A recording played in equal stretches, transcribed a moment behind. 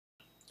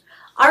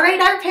All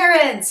right, our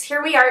parents,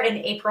 here we are in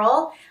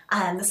April.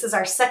 This is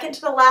our second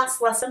to the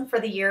last lesson for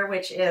the year,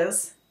 which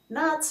is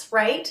nuts,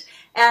 right?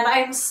 And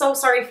I'm so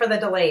sorry for the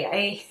delay.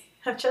 I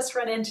have just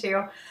run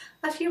into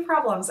a few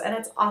problems and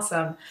it's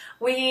awesome.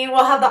 We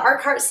will have the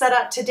art cart set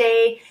up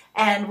today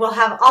and we'll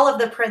have all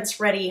of the prints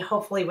ready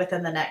hopefully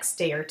within the next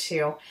day or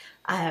two.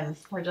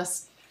 We're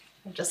just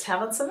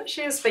having some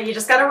issues, but you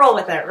just got to roll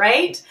with it,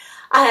 right?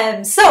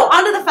 So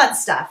on to the fun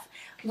stuff.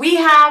 We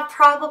have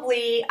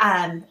probably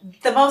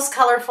the most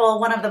colorful,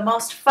 one of the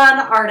most fun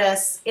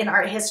artists in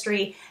art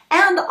history,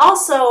 and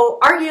also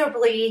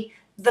arguably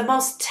the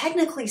most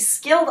technically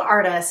skilled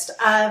artist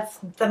of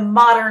the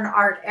modern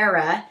art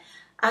era.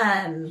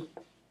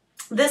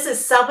 This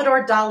is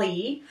Salvador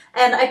Dali,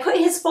 and I put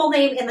his full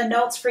name in the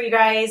notes for you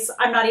guys.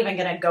 I'm not even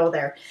going to go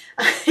there.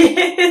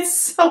 It's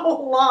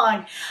so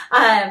long,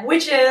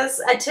 which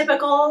is a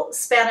typical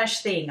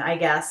Spanish thing, I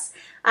guess.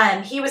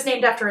 He was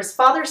named after his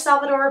father,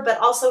 Salvador, but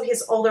also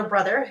his older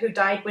brother, who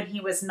died when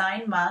he was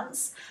 9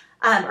 months,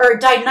 or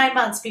died 9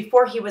 months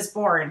before he was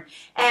born.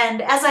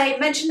 And as I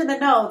mentioned in the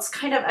notes,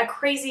 kind of a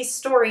crazy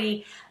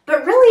story,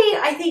 but really,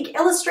 I think,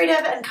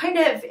 illustrative and kind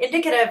of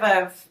indicative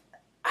of,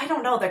 I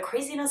don't know, the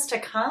craziness to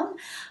come.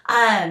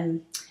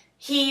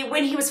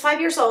 When he was 5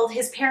 years old,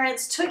 his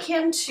parents took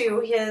him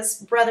to his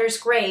brother's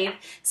grave,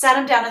 sat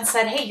him down and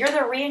said, hey, you're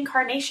the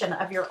reincarnation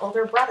of your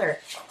older brother.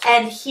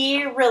 And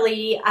he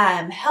really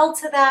held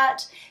to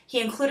that.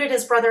 He included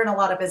his brother in a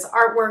lot of his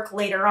artwork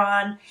later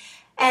on.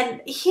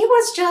 And he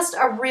was just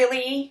a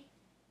really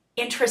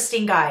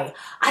interesting guy.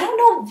 I don't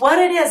know what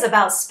it is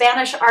about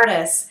Spanish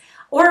artists,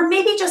 or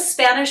maybe just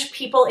Spanish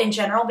people in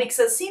general, because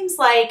it seems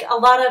like a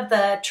lot of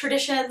the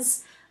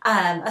traditions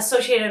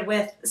associated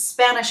with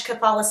Spanish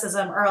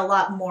Catholicism are a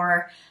lot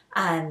more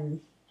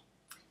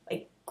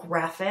like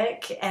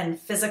graphic and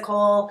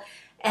physical,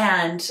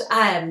 and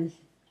I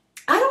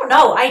don't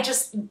know. I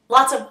just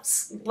lots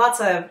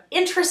of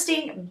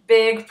interesting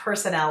big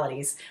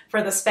personalities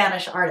for the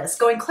Spanish artists,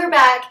 going clear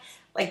back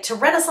like to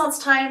Renaissance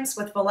times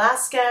with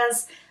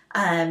Velázquez,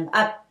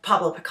 up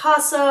Pablo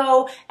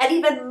Picasso, and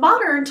even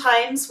modern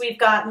times we've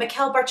got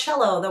Miquel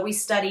Barcello that we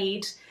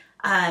studied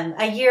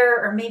a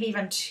year or maybe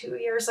even 2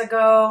 years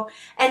ago,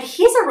 and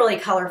he's a really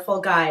colorful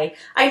guy.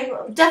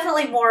 I'm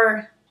definitely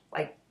more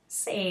like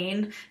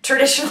sane,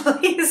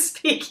 traditionally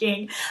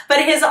speaking,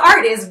 but his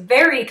art is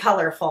very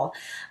colorful.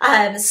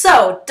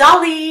 So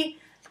Dali,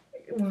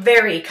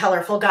 very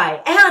colorful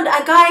guy, and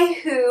a guy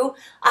who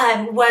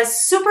was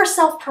super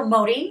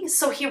self-promoting,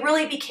 so he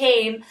really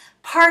became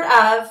part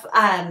of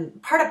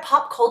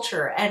pop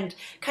culture and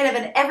kind of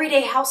an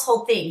everyday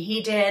household thing.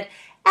 He did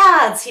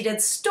ads, he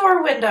did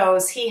store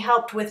windows, he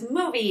helped with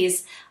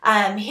movies.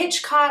 Alfred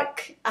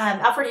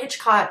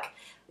Hitchcock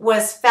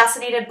was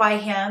fascinated by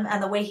him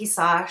and the way he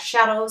saw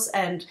shadows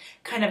and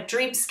kind of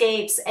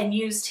dreamscapes, and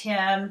used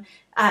him,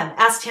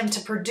 asked him to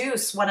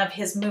produce one of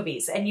his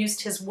movies and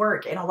used his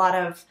work in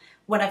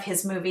one of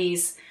his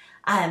movies.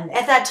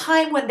 At that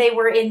time when they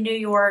were in New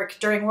York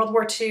during World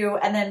War II,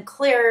 and then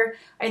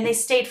they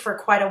stayed for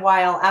quite a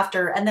while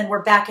after, and then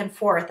were back and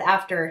forth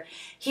after,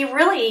 he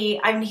really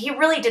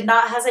did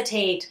not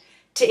hesitate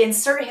to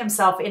insert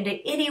himself into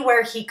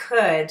anywhere he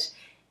could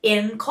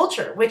in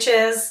culture, which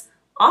is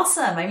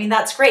awesome. I mean,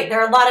 that's great.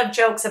 There are a lot of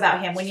jokes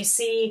about him when you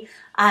see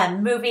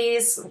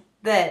movies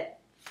that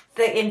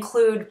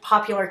include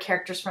popular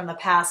characters from the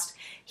past.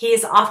 He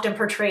is often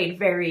portrayed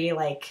very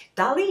like,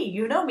 Dali,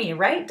 you know me,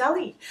 right?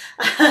 Dali.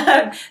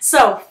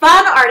 So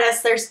fun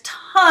artist. There's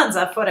tons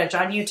of footage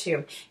on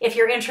YouTube. If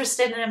you're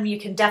interested in him, you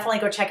can definitely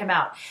go check him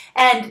out.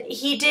 And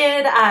he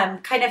did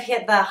kind of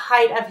hit the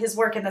height of his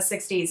work in the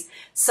 60s.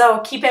 So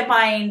keep in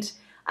mind,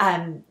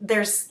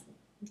 there's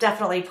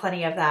definitely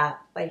plenty of that,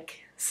 like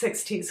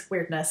 60s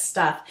weirdness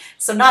stuff.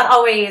 So not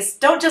always,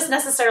 don't just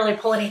necessarily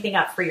pull anything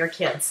up for your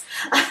kids,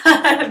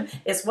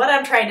 is what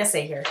I'm trying to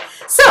say here.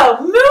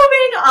 So moving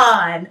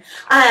on,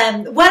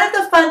 one of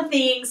the fun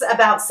things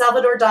about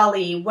Salvador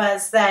Dali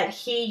was that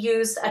he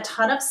used a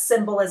ton of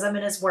symbolism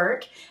in his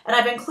work, and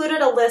I've included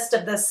a list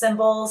of the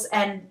symbols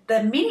and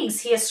the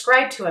meanings he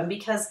ascribed to him,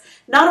 because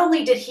not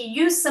only did he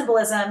use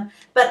symbolism,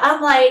 but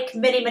unlike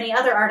many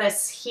other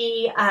artists,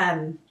 he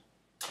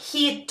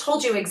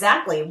told you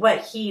exactly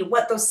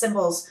what those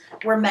symbols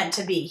were meant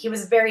to be. He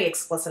was very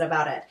explicit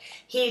about it.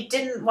 He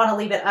didn't want to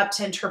leave it up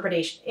to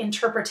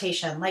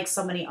interpretation like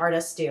so many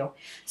artists do.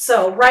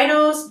 So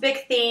rhinos,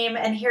 big theme,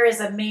 and here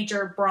is a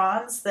major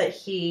bronze that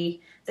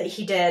he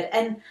did.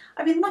 And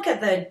I mean, look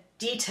at the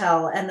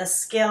detail and the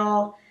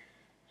skill,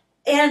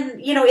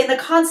 and you know, in the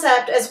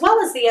concept as well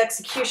as the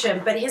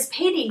execution. But his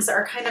paintings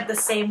are kind of the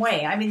same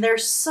way. I mean, they're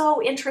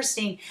so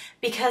interesting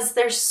because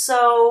they're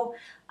so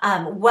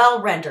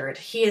well rendered.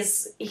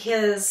 His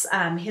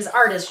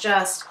art is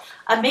just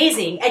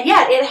amazing, and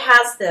yet it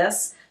has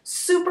this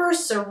super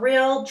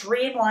surreal,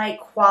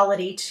 dreamlike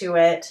quality to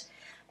it.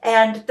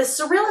 And the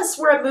Surrealists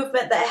were a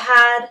movement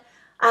that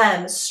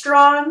had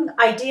strong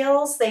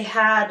ideals. They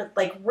had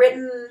like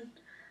written.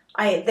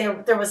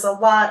 There was a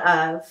lot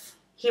of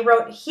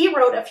wrote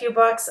a few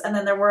books, and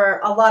then there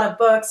were a lot of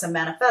books and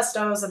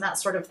manifestos and that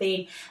sort of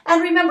thing.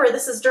 And remember,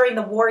 this is during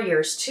the war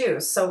years too.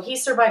 So he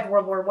survived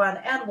World War I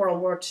and World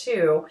War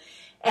II,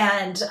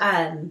 and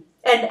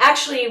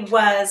actually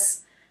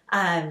was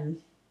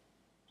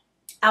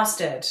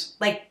ousted,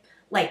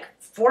 like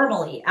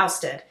formally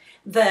ousted.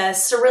 The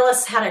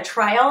Surrealists had a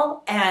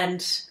trial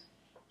and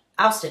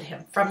ousted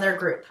him from their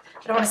group.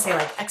 I don't want to say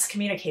like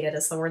excommunicated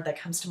is the word that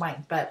comes to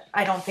mind, but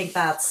I don't think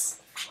that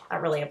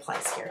really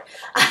applies here.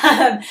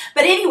 But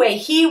anyway,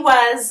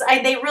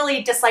 they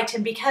really disliked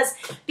him because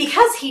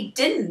he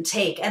didn't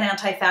take an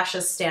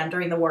anti-fascist stand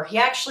during the war. He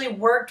actually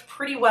worked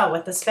pretty well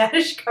with the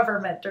Spanish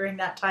government during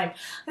that time.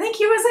 I think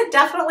he was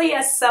definitely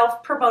a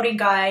self-promoting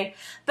guy,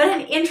 but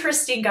an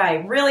interesting guy,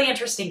 really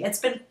interesting. It's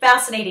been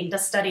fascinating to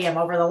study him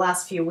over the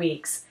last few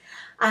weeks.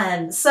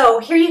 So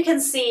here you can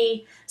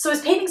see, so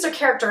his paintings are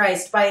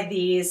characterized by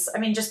these, I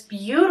mean, just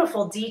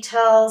beautiful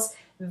details,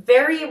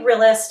 very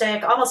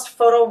realistic, almost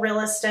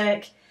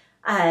photorealistic,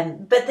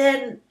 but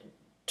then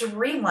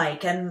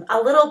dreamlike and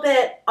a little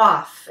bit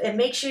off. It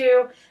makes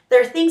you,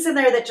 there are things in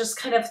there that just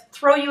kind of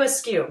throw you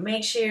askew,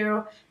 makes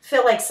you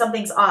feel like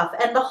something's off.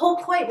 And the whole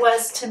point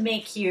was to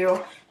make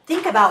you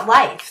think about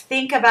life,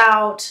 think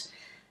about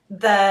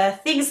the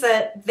things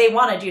that they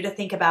wanted you to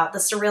think about, the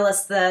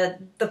Surrealists,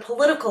 the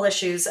political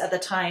issues at the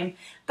time,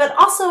 but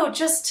also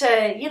just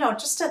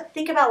to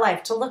think about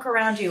life, to look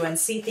around you and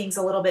see things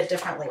a little bit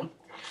differently.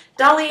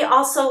 Dali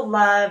also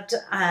loved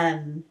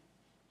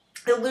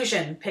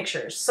illusion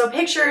pictures. So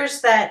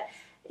pictures that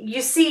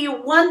you see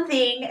one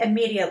thing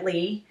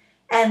immediately,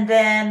 and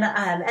then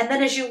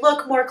as you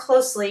look more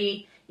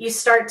closely, you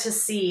start to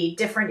see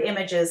different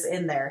images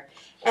in there.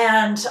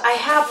 And I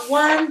have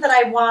one that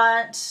I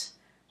want,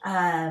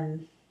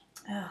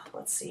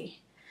 let's see.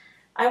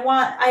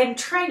 I'm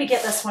trying to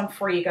get this one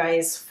for you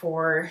guys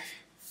for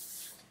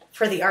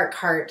the art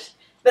cart.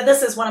 But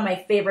this is one of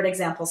my favorite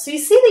examples. So you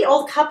see the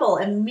old couple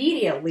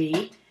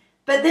immediately,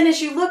 but then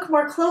as you look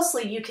more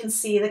closely, you can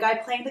see the guy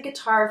playing the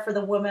guitar for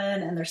the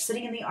woman, and they're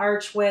sitting in the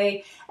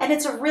archway, and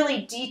it's a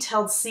really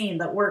detailed scene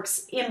that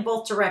works in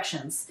both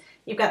directions.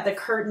 You've got the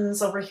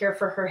curtains over here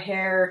for her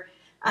hair.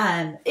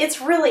 It's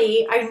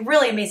really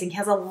amazing. He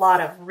has a lot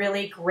of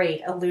really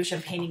great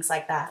illusion paintings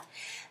like that.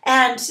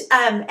 And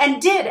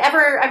at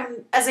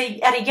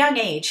a young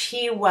age,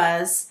 he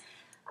was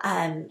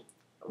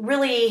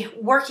really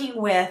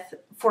working with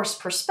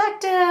forced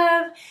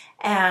perspective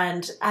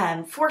and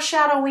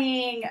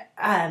foreshadowing,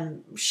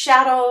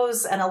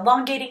 shadows and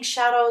elongating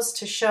shadows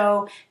to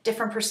show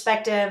different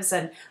perspectives,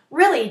 and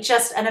really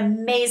just an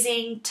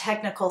amazing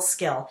technical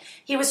skill.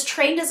 He was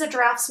trained as a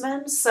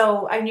draftsman,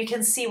 so you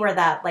can see where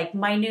that like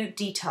minute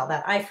detail,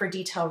 that eye for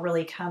detail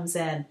really comes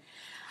in.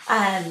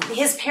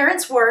 His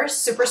parents were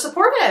super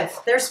supportive.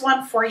 There's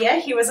one for you.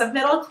 He was a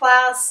middle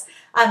class,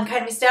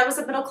 his dad was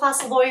a middle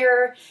class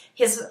lawyer.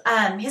 His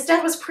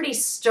dad was pretty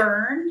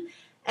stern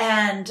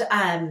and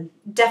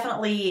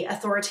definitely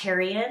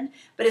authoritarian,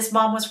 but his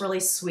mom was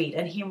really sweet,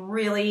 and he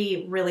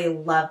really, really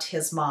loved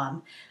his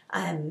mom.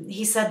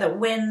 He said that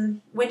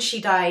when she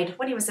died,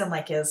 when he was in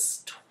like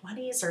his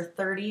 20s or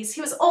 30s,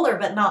 he was older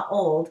but not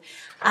old.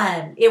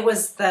 It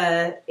was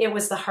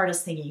the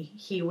hardest thing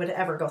he would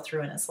ever go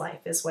through in his life,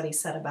 is what he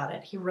said about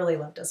it. He really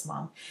loved his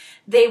mom.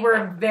 They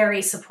were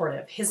very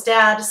supportive. His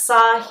dad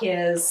saw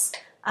his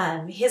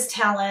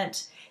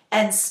talent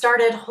and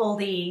started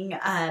holding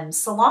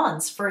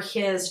salons for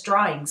his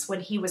drawings when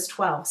he was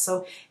 12.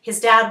 So his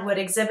dad would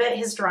exhibit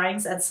his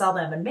drawings and sell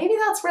them. And maybe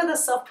that's where the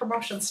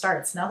self-promotion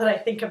starts, now that I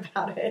think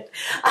about it.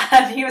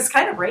 He was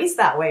kind of raised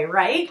that way,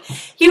 right?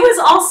 He was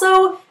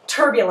also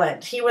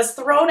turbulent. He was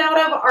thrown out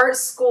of art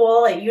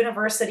school at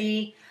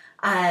university.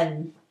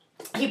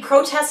 He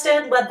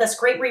protested, led this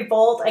great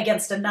revolt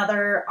against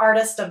another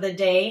artist of the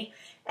day.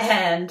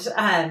 And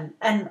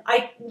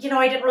I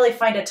didn't really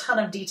find a ton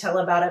of detail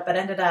about it, but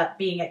ended up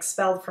being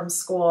expelled from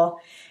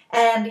school.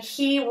 And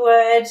he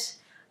would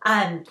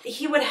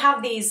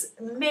have these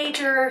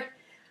major,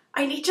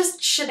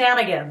 just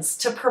shenanigans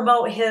to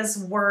promote his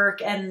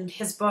work and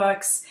his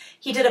books.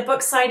 He did a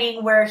book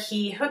signing where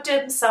he hooked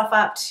himself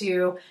up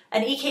to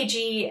an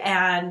EKG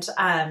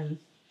and,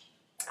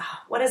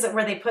 what is it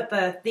where they put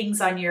the things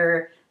on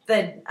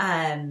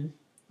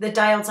the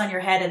diodes on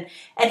your head,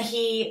 and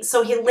he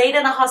laid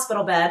in a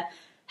hospital bed,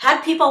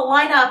 had people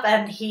line up,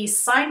 and he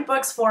signed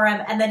books for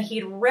him, and then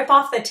he'd rip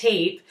off the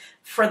tape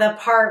for the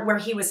part where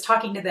he was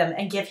talking to them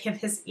and give them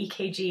his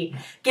EKG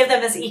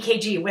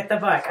with the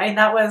book.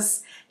 That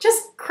was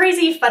just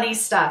crazy funny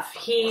stuff.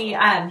 He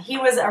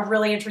was a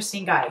really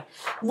interesting guy.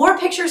 More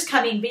pictures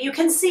coming, but you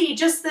can see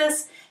just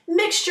this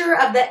mixture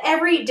of the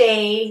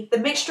everyday, the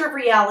mixture of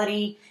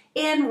reality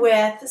in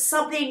with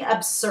something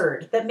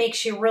absurd that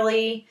makes you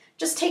really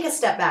just take a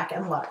step back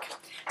and look.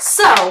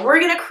 So we're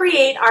going to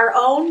create our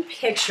own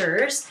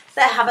pictures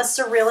that have a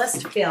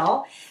surrealist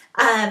feel.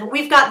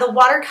 We've got the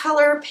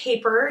watercolor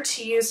paper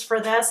to use for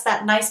this,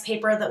 that nice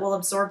paper that will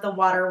absorb the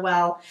water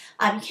well.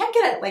 You can't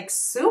get it like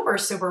super,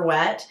 super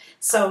wet,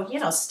 so, you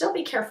know, still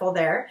be careful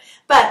there.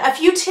 But a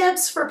few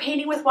tips for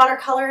painting with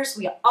watercolors: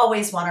 we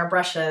always want our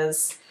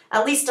brushes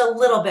at least a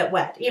little bit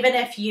wet. Even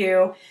if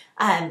you're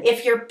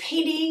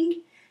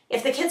painting,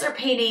 if the kids are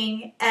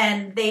painting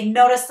and they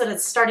notice that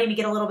it's starting to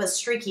get a little bit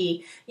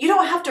streaky, you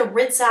don't have to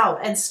rinse out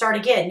and start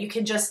again. You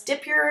can just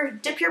dip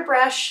your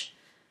brush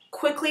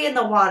quickly in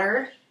the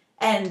water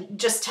and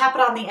just tap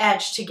it on the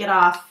edge to get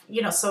off,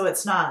 you know, so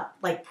it's not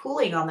like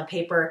pooling on the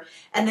paper,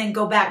 and then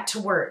go back to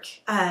work.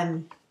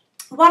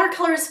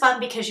 Watercolor is fun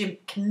because you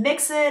can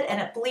mix it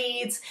and it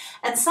bleeds,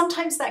 and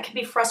sometimes that can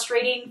be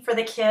frustrating for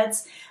the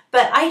kids,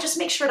 but I just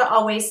make sure to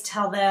always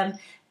tell them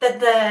that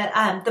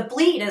the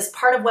bleed is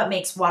part of what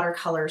makes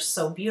watercolors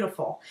so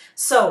beautiful.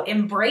 So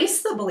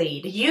embrace the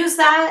bleed. Use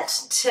that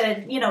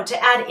to, you know,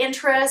 to add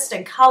interest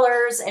and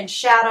colors and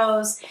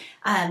shadows.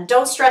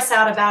 Don't stress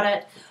out about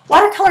it.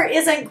 Watercolor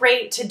isn't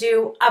great to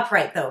do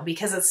upright though,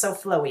 because it's so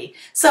flowy.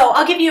 So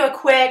I'll give you a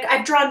quick,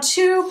 I've drawn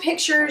 2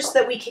 pictures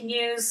that we can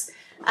use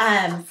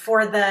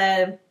for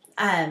the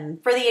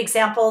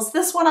examples.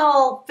 This one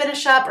I'll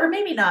finish up, or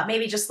maybe not,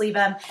 maybe just leave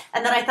them.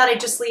 And then I thought I'd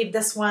just leave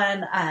this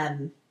one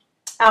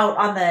out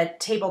on the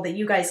table that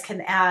you guys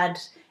can add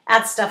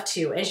stuff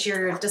to as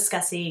you're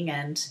discussing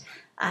and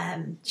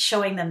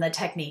showing them the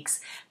techniques.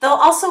 There'll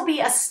also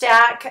be a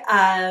stack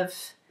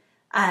of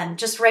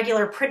just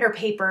regular printer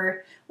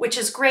paper, which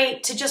is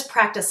great to just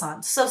practice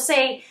on. So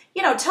say,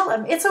 you know, tell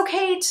them it's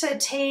okay to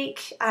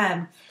take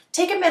a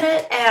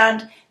minute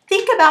and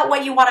think about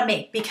what you want to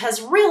make,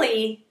 because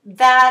really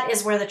that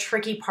is where the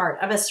tricky part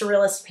of a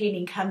surrealist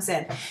painting comes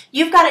in.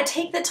 You've got to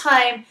take the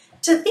time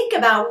to think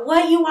about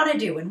what you want to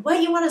do and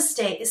what you want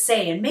to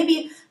say, and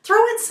maybe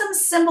throw in some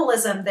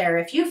symbolism there.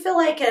 If you feel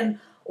like an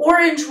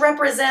orange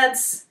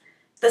represents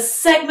the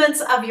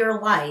segments of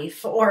your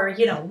life, or,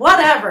 you know,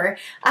 whatever,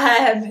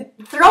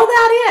 throw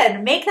that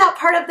in, make that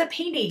part of the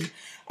painting,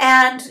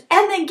 and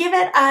then give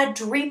it a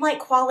dreamlike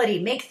quality,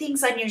 make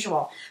things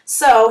unusual.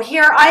 So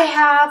here I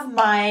have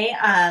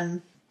my,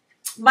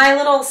 my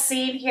little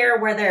scene here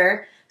where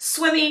they're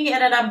swimming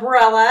in an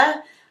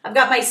umbrella. I've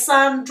got my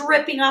sun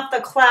dripping off the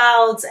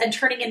clouds and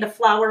turning into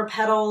flower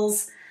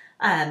petals.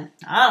 I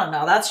don't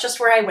know, that's just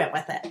where I went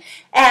with it.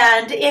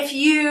 And if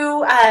you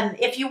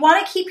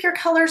want to keep your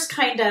colors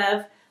kind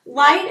of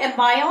light and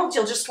mild,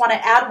 you'll just want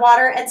to add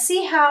water, and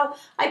see how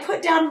I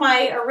put down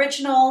my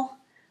original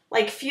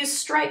like few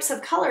stripes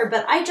of color,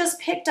 but I just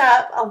picked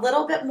up a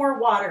little bit more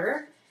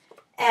water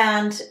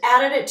and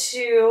added it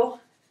to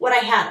what I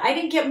had. I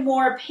didn't get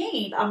more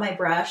paint on my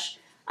brush.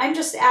 I'm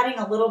just adding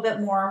a little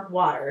bit more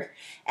water.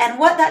 And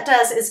what that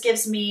does is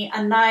gives me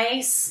a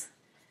nice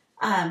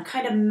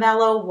kind of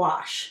mellow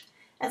wash.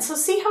 And so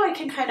see how I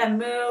can kind of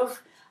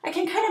move, I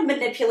can kind of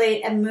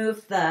manipulate and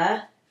move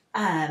the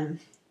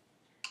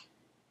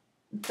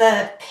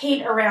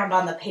paint around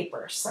on the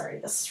paper. Sorry,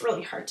 this is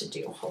really hard to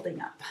do holding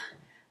up.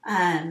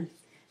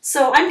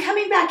 So I'm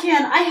coming back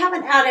in. I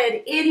haven't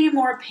added any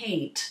more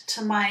paint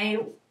to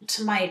my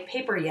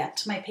paper yet,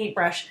 to my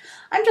paintbrush.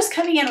 I'm just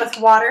coming in with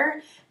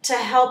water to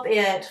help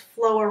it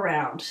flow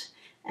around.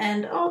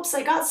 And oops,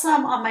 I got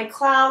some on my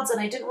clouds and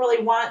I didn't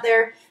really want it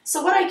there.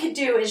 So what I could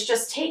do is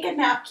just take a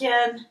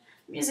napkin.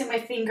 I'm using my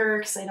finger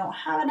because I don't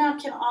have a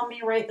napkin on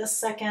me right this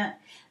second.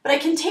 But I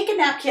can take a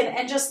napkin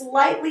and just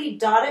lightly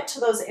dot it to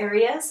those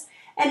areas,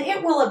 and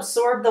it will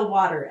absorb the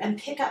water and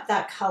pick up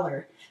that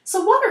color.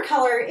 So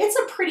watercolor, it's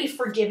a pretty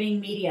forgiving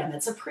medium.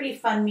 It's a pretty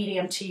fun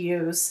medium to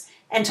use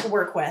and to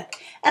work with.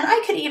 And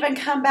I could even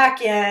come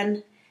back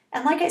in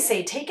and, like I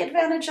say, take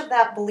advantage of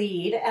that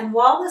bleed. And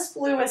while this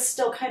blue is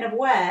still kind of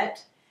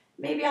wet,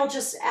 maybe I'll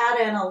just add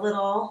in a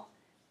little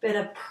bit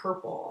of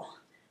purple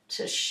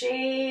to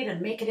shade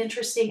and make it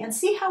interesting, and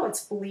see how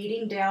it's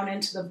bleeding down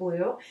into the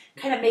blue,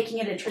 kind of making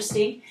it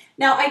interesting.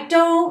 Now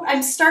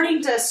I'm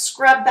starting to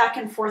scrub back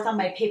and forth on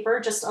my paper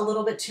just a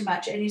little bit too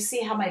much, and you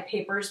see how my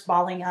paper's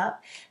balling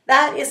up.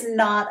 That is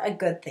not a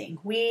good thing.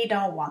 We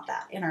don't want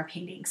that in our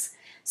paintings.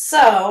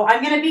 So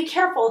I'm going to be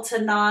careful to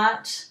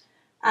not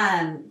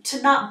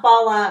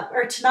ball up,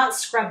 or to not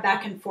scrub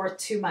back and forth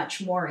too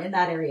much more in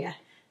that area.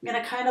 I'm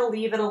going to kind of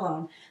leave it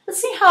alone.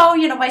 Let's see how,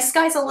 you know, my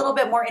sky's a little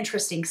bit more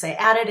interesting because I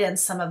added in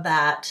some of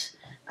that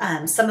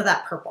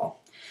purple.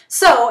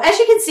 So as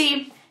you can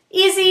see,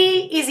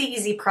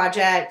 easy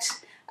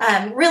project.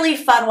 Really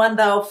fun one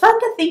though. Fun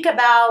to think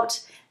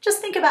about.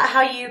 Just think about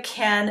how you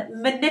can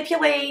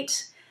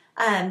manipulate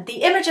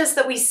the images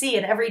that we see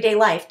in everyday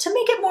life to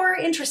make it more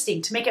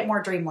interesting, to make it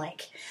more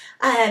dreamlike.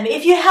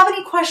 If you have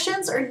any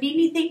questions or need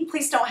anything,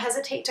 please don't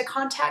hesitate to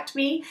contact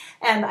me.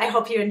 And I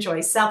hope you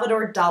enjoy.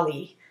 Salvador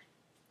Dali.